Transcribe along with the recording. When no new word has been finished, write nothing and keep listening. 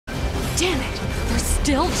Damn it! They're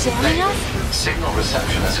still jamming us? Signal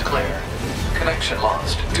reception is clear. Connection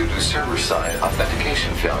lost due to server-side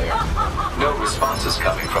authentication failure. No responses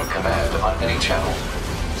coming from command on any channel.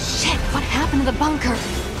 Shit, what happened to the bunker?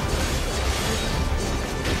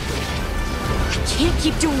 I can't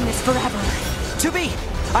keep doing this forever. 2B,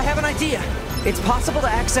 I have an idea. It's possible to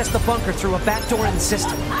access the bunker through a backdoor in the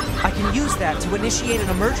system. I can use that to initiate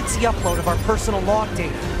an emergency upload of our personal log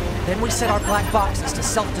data. Then we set our black boxes to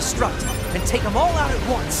self-destruct and take them all out at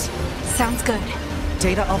once. Sounds good.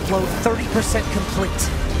 Data upload 30% complete.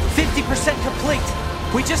 50%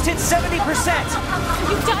 complete. We just hit 70%.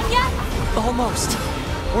 Are you done yet? Almost.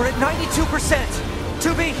 We're at 92%.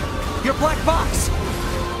 2B, your black box.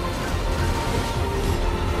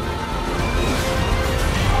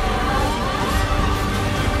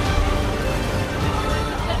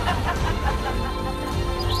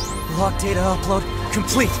 Log data upload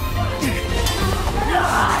complete.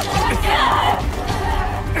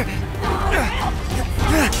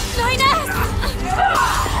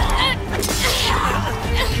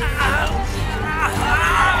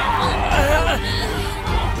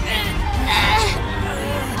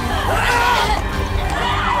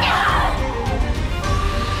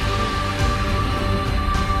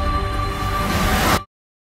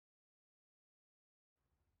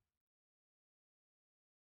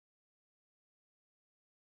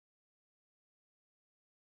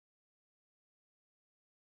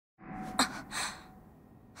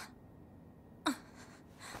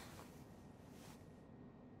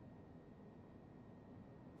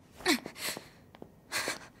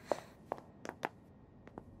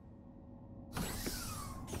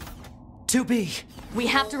 We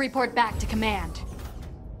have to report back to command.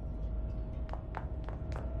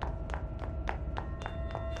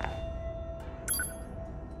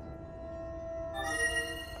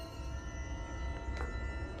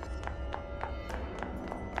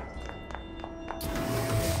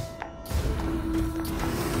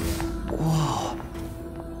 Whoa.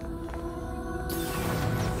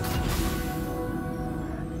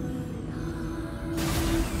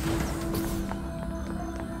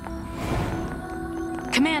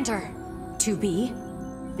 Commander! 2B?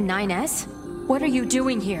 9S? What are you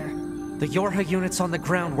doing here? The Yorha units on the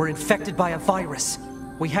ground were infected by a virus.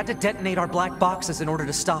 We had to detonate our black boxes in order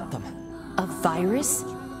to stop them. A virus?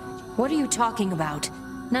 What are you talking about?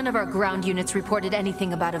 None of our ground units reported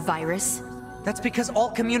anything about a virus. That's because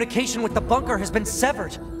all communication with the bunker has been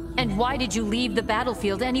severed. And why did you leave the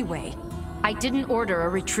battlefield anyway? I didn't order a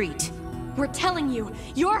retreat. We're telling you,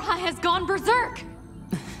 Yorha has gone berserk!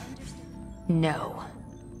 No.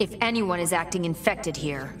 If anyone is acting infected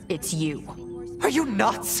here, it's you. Are you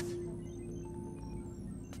nuts?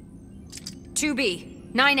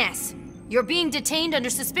 2B, 9S. You're being detained under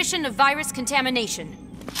suspicion of virus contamination.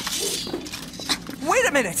 Wait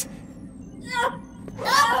a minute!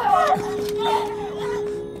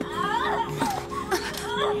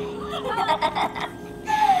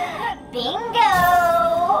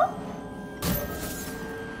 Bingo!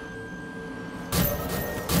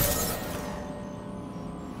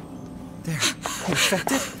 They're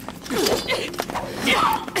infected?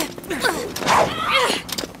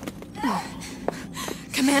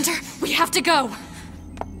 Commander, we have to go!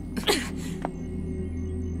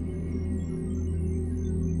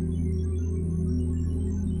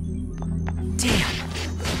 Damn!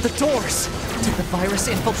 The doors! Did the virus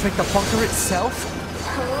infiltrate the bunker itself?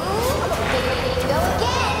 Ooh, get ready to go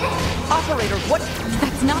again! Operator, what?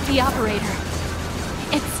 That's not the operator.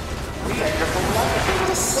 It's...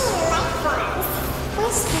 The senior life forms. We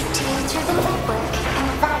speak to you through the network and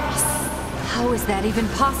the virus. How is that even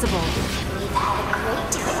possible? We've had a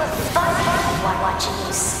great deal of fun while watching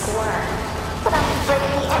you squirm. But I'm afraid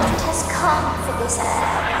the end has come for this